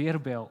conveyor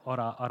belt or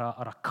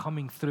a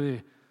coming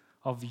through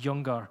of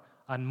younger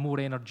and more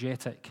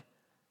energetic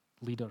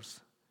leaders.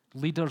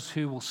 Leaders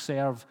who will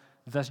serve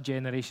this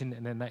generation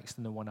and the next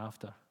and the one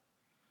after.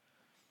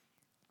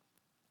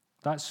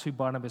 That's who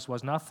Barnabas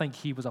was, and I think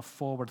he was a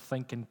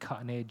forward-thinking,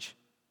 cutting-edge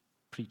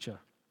preacher.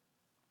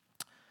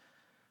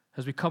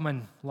 As we come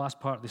in, last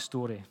part of the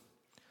story.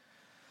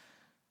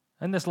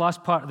 In this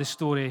last part of the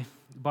story,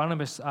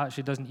 Barnabas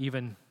actually doesn't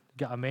even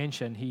get a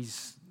mention.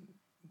 He's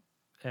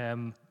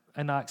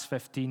in Acts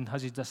 15,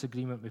 has his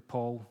disagreement with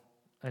Paul,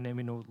 and then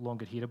we no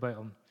longer hear about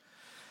him.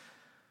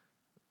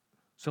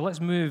 So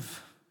let's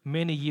move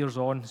many years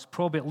on. It's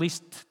probably at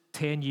least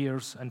 10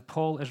 years, and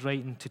Paul is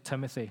writing to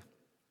Timothy.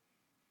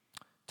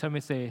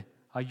 Timothy,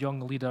 a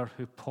young leader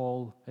who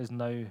Paul is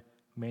now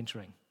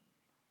mentoring.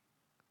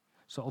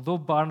 So although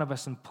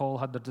Barnabas and Paul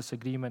had their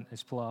disagreement and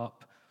split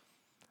up,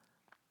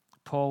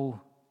 Paul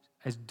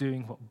is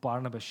doing what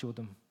Barnabas showed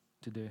him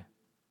to do.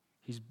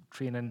 He's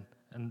training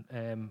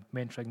and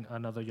mentoring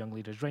another young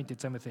leader. He's writing to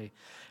Timothy.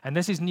 And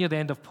this is near the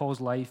end of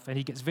Paul's life, and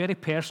he gets very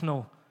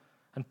personal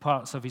in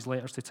parts of his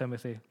letters to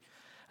Timothy.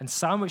 And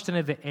sandwiched in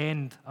at the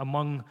end,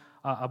 among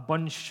a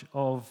bunch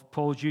of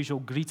Paul's usual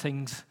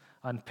greetings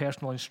and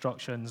personal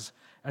instructions,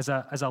 is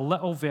a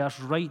little verse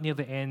right near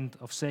the end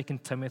of 2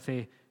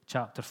 Timothy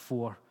chapter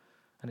 4.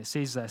 And it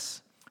says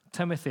this: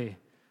 Timothy,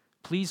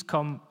 please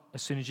come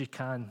as soon as you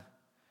can.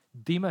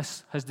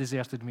 Demas has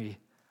deserted me.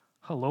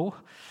 Hello?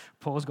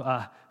 Paul's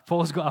got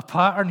a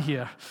pattern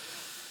here.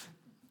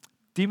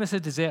 Demas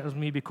has deserted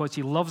me because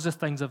he loves the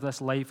things of this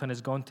life and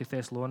has gone to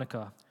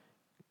Thessalonica.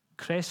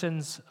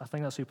 Crescens, I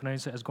think that's how you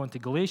pronounce it, has gone to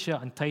Galatia,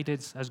 and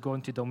Titus has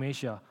gone to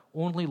Dalmatia.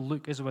 Only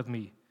Luke is with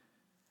me.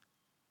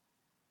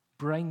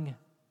 Bring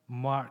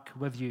Mark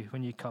with you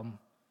when you come,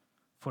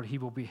 for he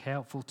will be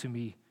helpful to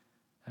me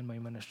in my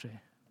ministry.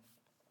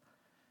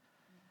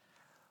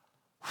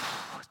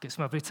 It gets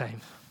me every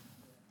time.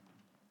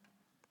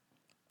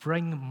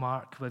 Bring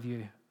Mark with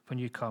you when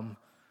you come,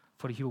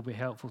 for he will be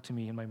helpful to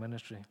me in my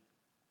ministry.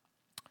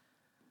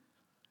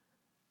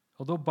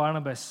 Although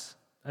Barnabas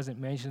isn't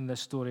mentioned in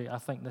this story, I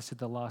think this is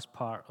the last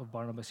part of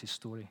Barnabas'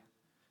 story.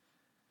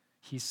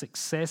 He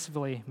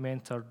successfully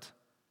mentored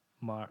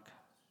Mark,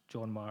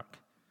 John Mark.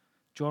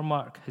 John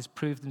Mark has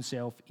proved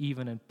himself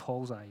even in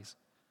Paul's eyes.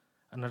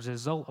 And as a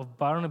result of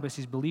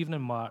Barnabas' believing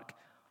in Mark,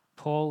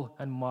 Paul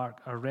and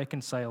Mark are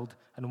reconciled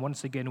and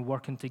once again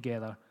working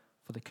together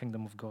for the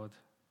kingdom of God.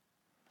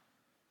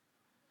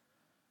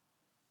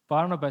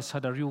 Barnabas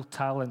had a real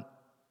talent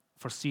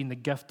for seeing the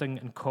gifting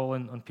and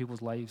calling on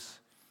people's lives.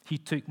 He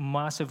took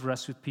massive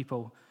risks with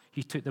people.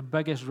 He took the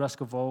biggest risk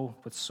of all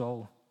with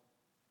Saul.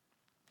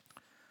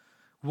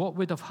 What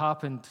would have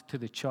happened to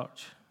the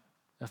church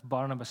if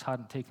Barnabas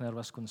hadn't taken a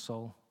risk on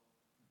Saul?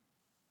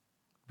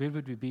 Where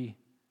would we be?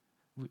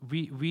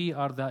 We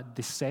are the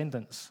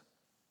descendants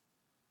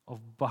of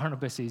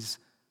Barnabas'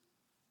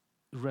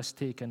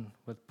 risk-taking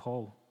with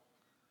Paul.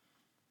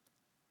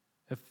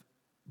 If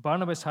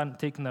Barnabas hadn't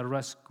taken a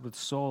risk with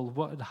Saul,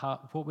 what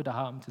would have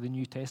happened to the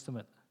New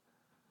Testament?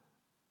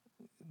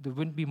 There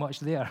wouldn't be much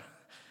there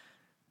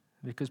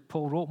because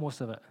Paul wrote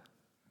most of it.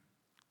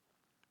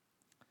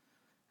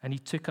 And he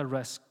took a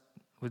risk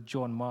with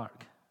John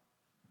Mark,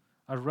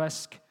 a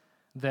risk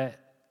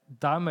that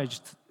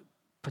damaged,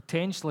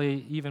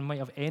 potentially even might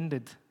have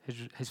ended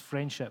his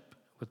friendship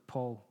with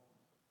Paul.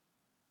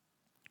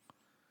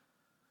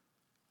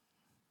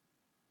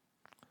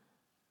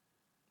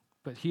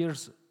 But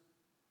here's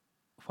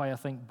why I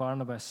think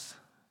Barnabas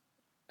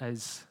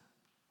is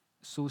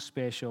so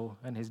special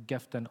in his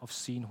gifting of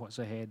seeing what's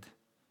ahead.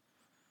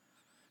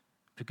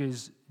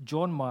 Because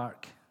John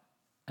Mark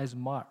is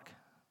Mark,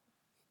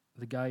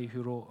 the guy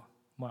who wrote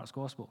Mark's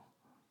Gospel.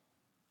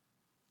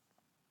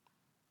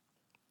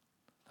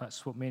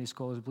 That's what many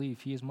scholars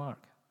believe. He is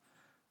Mark.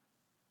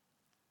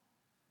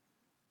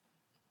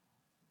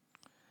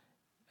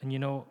 And you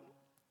know,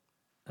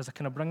 as I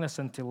kind of bring this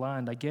into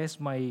land, I guess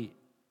my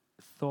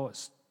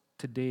thoughts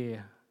today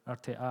are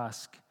to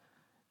ask,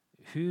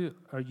 who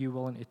are you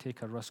willing to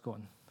take a risk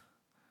on?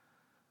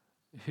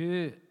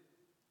 Who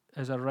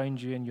is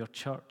around you in your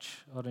church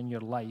or in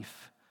your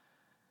life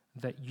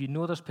that you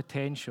know there's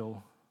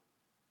potential,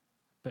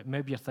 but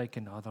maybe you're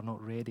thinking, oh, they're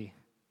not ready?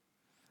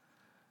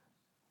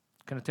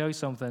 Can I tell you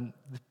something?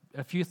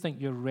 If you think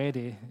you're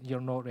ready,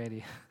 you're not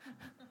ready.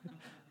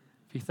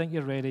 If you think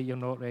you're ready, you're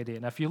not ready.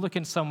 And if you're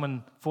looking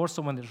for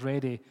someone that's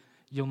ready,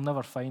 you'll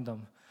never find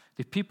them.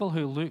 The people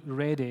who look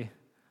ready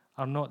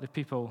are not the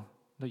people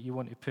that you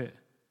want to put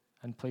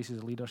in places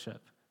of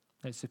leadership.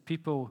 It's the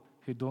people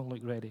who don't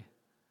look ready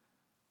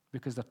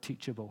because they're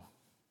teachable.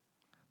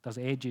 There's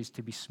edges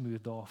to be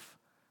smoothed off.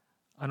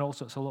 And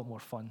also, it's a lot more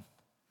fun.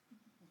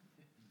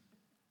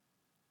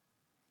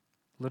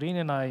 Lorraine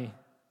and I,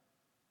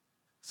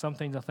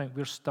 sometimes I think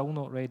we're still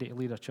not ready to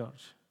lead a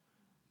church,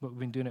 but we've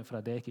been doing it for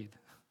a decade.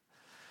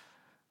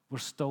 We're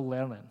still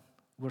learning.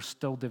 We're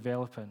still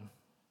developing.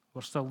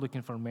 We're still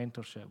looking for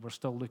mentorship. We're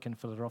still looking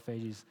for the rough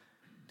edges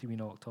to be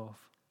knocked off.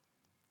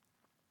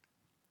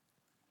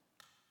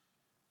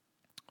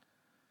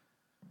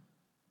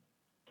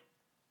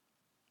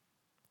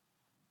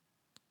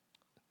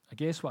 I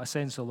guess what I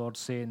sense the Lord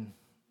saying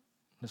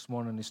this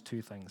morning is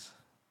two things.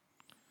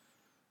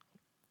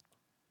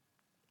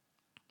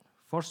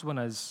 First one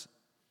is,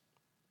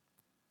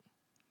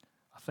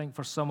 I think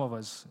for some of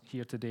us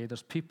here today,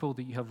 there's people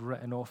that you have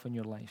written off in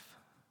your life.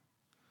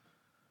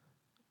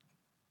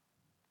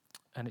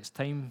 And it's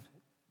time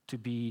to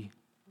be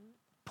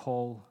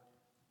Paul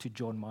to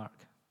John Mark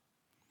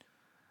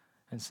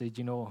and say,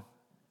 you know,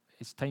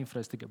 it's time for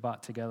us to get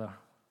back together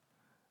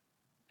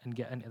and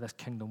get into this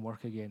kingdom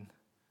work again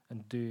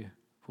and do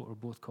what we're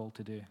both called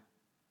to do.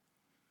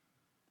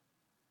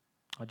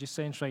 I just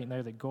sense right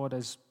now that God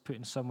is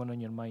putting someone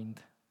on your mind,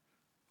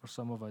 or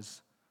some of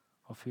us,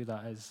 of who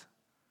that is.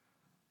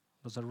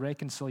 There's a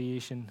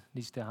reconciliation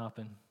needs to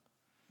happen.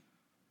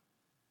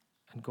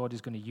 And God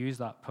is going to use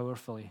that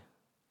powerfully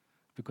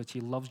because he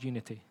loves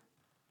unity,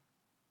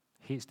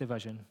 hates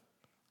division,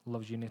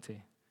 loves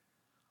unity.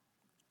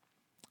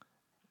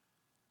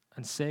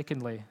 And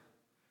secondly,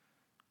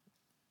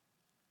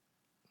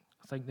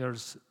 I think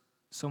there's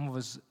some of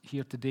us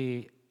here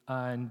today,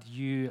 and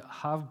you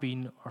have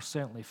been, or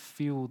certainly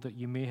feel that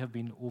you may have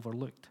been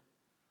overlooked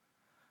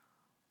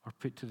or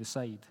put to the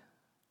side.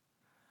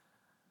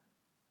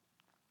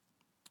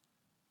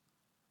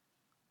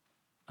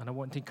 And I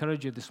want to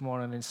encourage you this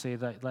morning and say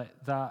that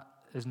that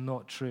is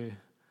not true,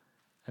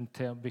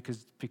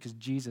 because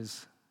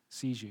Jesus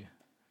sees you.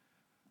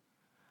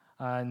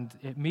 And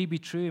it may be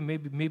true,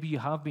 maybe you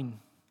have been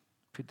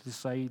put to the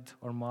side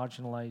or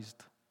marginalized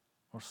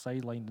or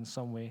sidelined in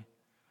some way.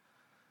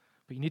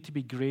 But you need to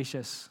be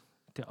gracious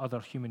to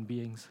other human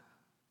beings.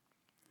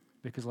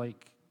 Because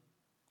like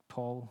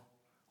Paul,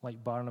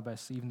 like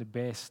Barnabas, even the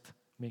best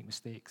make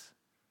mistakes.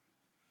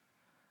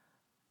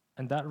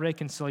 And that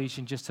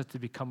reconciliation just has to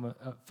become,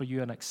 for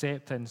you, an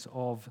acceptance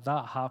of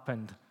that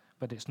happened,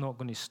 but it's not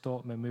going to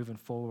stop me moving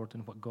forward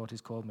in what God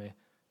has called me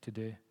to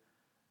do.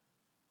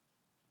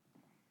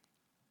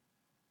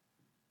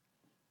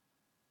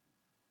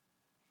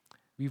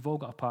 We've all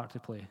got a part to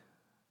play.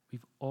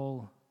 We've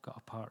all got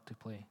a part to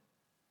play.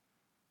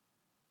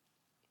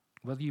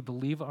 Whether you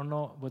believe it or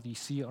not, whether you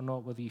see it or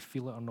not, whether you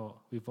feel it or not,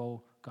 we've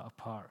all got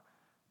a part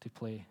to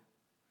play.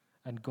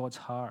 And God's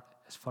heart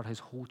is for his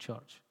whole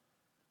church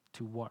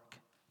to work,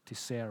 to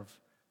serve,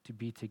 to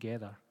be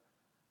together,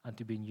 and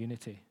to be in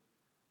unity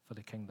for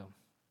the kingdom.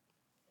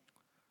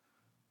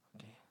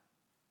 Okay.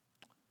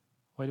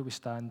 Why do we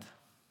stand?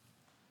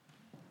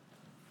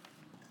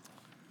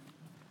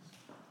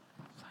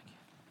 Thank you.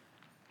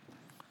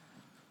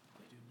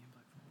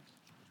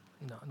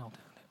 No.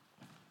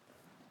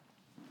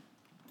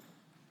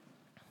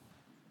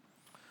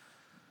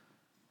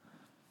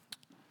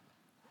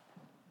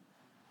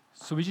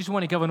 So we just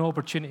want to give an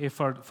opportunity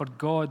for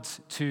God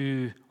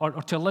to, or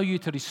to allow you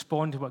to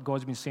respond to what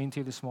God's been saying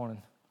to you this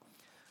morning.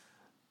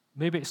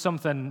 Maybe it's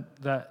something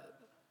that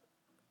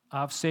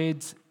I've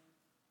said.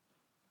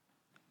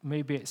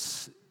 Maybe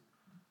it's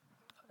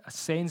a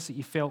sense that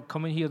you felt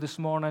coming here this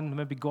morning.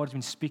 Maybe God's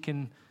been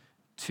speaking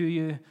to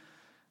you.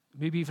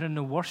 Maybe even in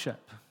the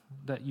worship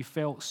that you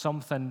felt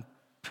something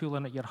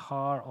pulling at your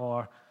heart,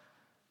 or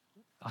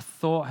a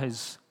thought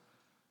has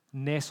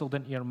nestled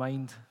into your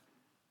mind.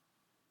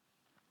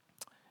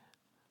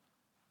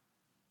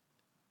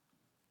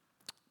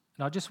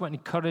 And I just want to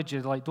encourage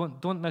you,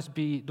 don't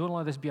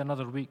let this be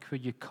another week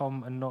where you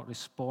come and not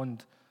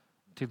respond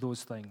to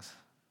those things.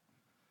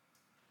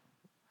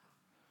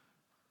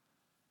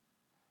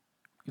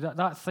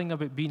 That thing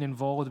about being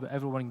involved, where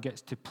everyone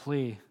gets to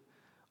play,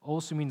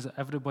 also means that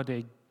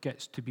everybody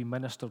gets to be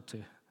ministered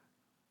to.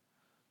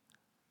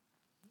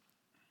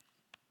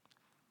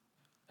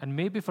 And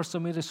maybe for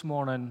some of you this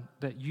morning,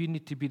 that you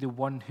need to be the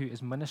one who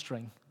is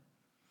ministering.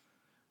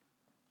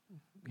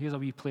 Here's a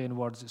wee play in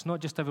words. It's not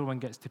just everyone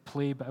gets to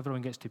play, but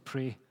everyone gets to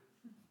pray.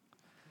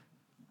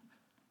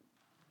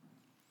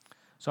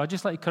 So I'd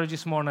just like to encourage you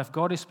this morning, if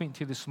God is speaking to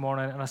you this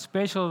morning, and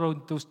especially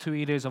around those two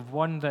areas of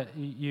one, that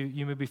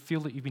you maybe feel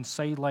that you've been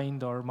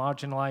sidelined or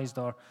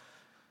marginalized or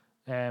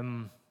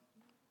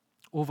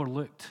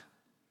overlooked,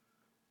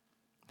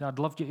 I'd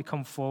love you to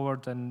come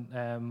forward,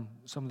 and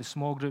some of the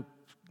small group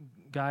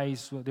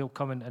guys, they'll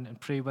come and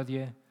pray with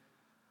you.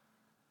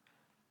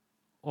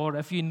 Or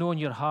if you know in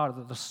your heart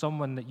that there's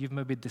someone that you've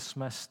maybe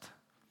dismissed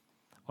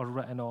or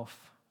written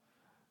off,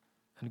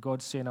 and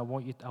God's saying, I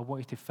want you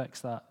to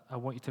fix that. I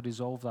want you to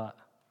resolve that,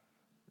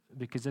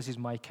 because this is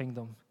my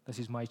kingdom. This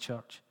is my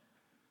church.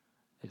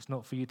 It's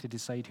not for you to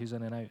decide who's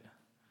in and out.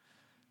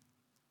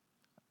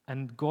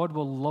 And God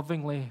will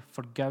lovingly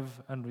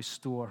forgive and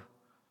restore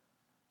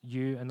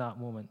you in that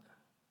moment.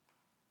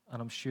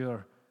 And I'm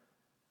sure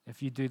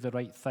if you do the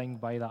right thing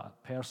by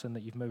that person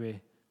that you've maybe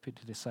put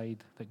to the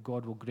side, that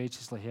God will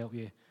graciously help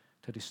you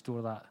to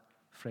restore that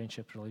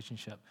friendship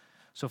relationship.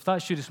 So if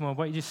that's you this morning,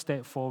 why don't you just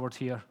step forward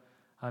here,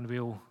 and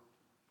we'll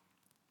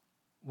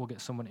get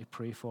someone to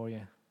pray for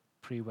you,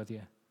 pray with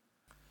you.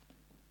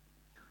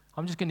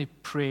 I'm just going to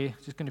pray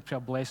a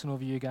blessing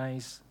over you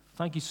guys.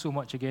 Thank you so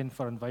much again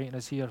for inviting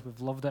us here.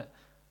 We've loved it,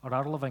 or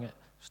are loving it,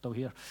 still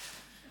here.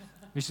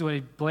 We just want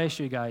to bless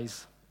you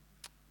guys.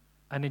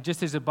 And then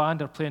just as the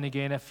band are playing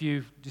again, if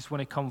you just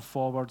want to come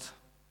forward,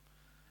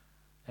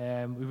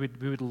 we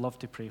would love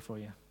to pray for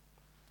you.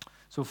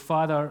 So,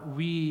 Father,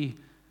 we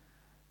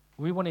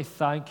want to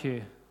thank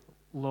you,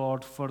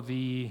 Lord, for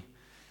the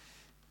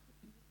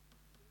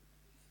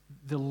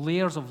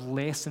layers of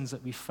lessons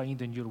that we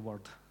find in your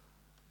word.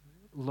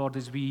 Lord,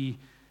 as we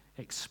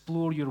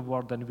explore your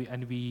word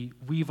and we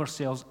weave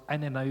ourselves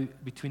in and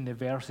out between the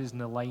verses and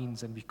the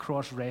lines, and we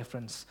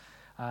cross-reference,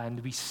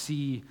 and we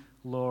see,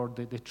 Lord,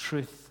 the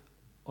truth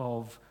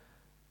of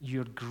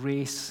your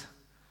grace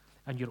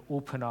and your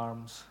open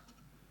arms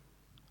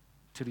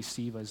to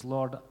receive us.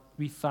 Lord,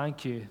 we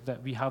thank you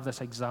that we have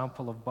this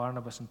example of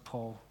Barnabas and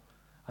Paul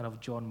and of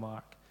John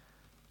Mark.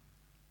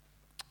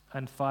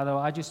 And Father,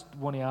 I just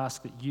want to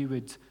ask that you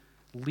would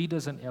lead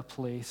us into a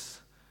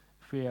place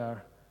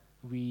where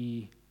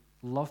we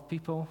love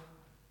people,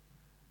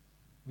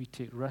 we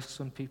take risks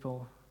on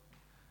people,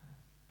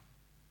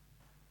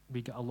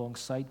 we get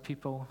alongside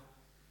people,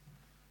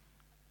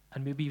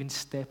 and maybe even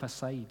step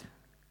aside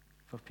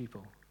for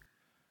people.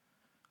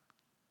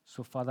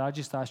 So, Father, I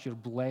just ask your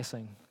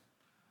blessing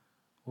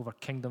over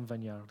Kingdom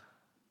Vineyard,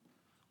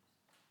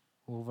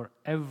 over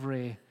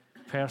every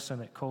person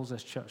that calls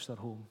this church their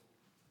home.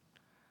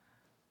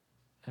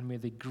 And may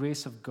the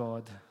grace of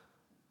God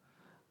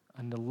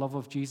and the love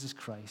of Jesus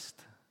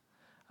Christ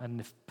and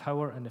the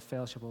power and the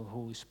fellowship of the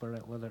Holy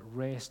Spirit, let it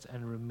rest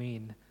and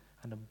remain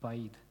and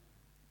abide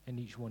in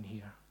each one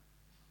here.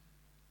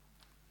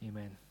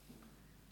 Amen.